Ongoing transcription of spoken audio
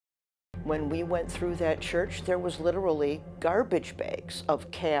When we went through that church, there was literally garbage bags of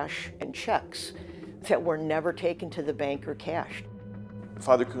cash and checks that were never taken to the bank or cashed.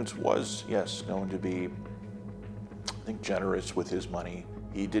 Father Kunz was, yes, known to be, I think, generous with his money.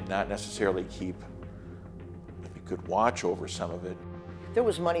 He did not necessarily keep a good watch over some of it. There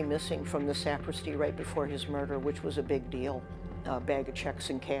was money missing from the sacristy right before his murder, which was a big deal, a bag of checks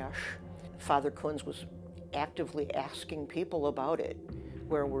and cash. Father Kunz was actively asking people about it.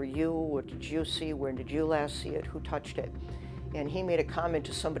 Where were you? What did you see? Where did you last see it? Who touched it? And he made a comment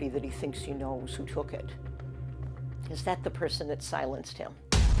to somebody that he thinks he knows who took it. Is that the person that silenced him?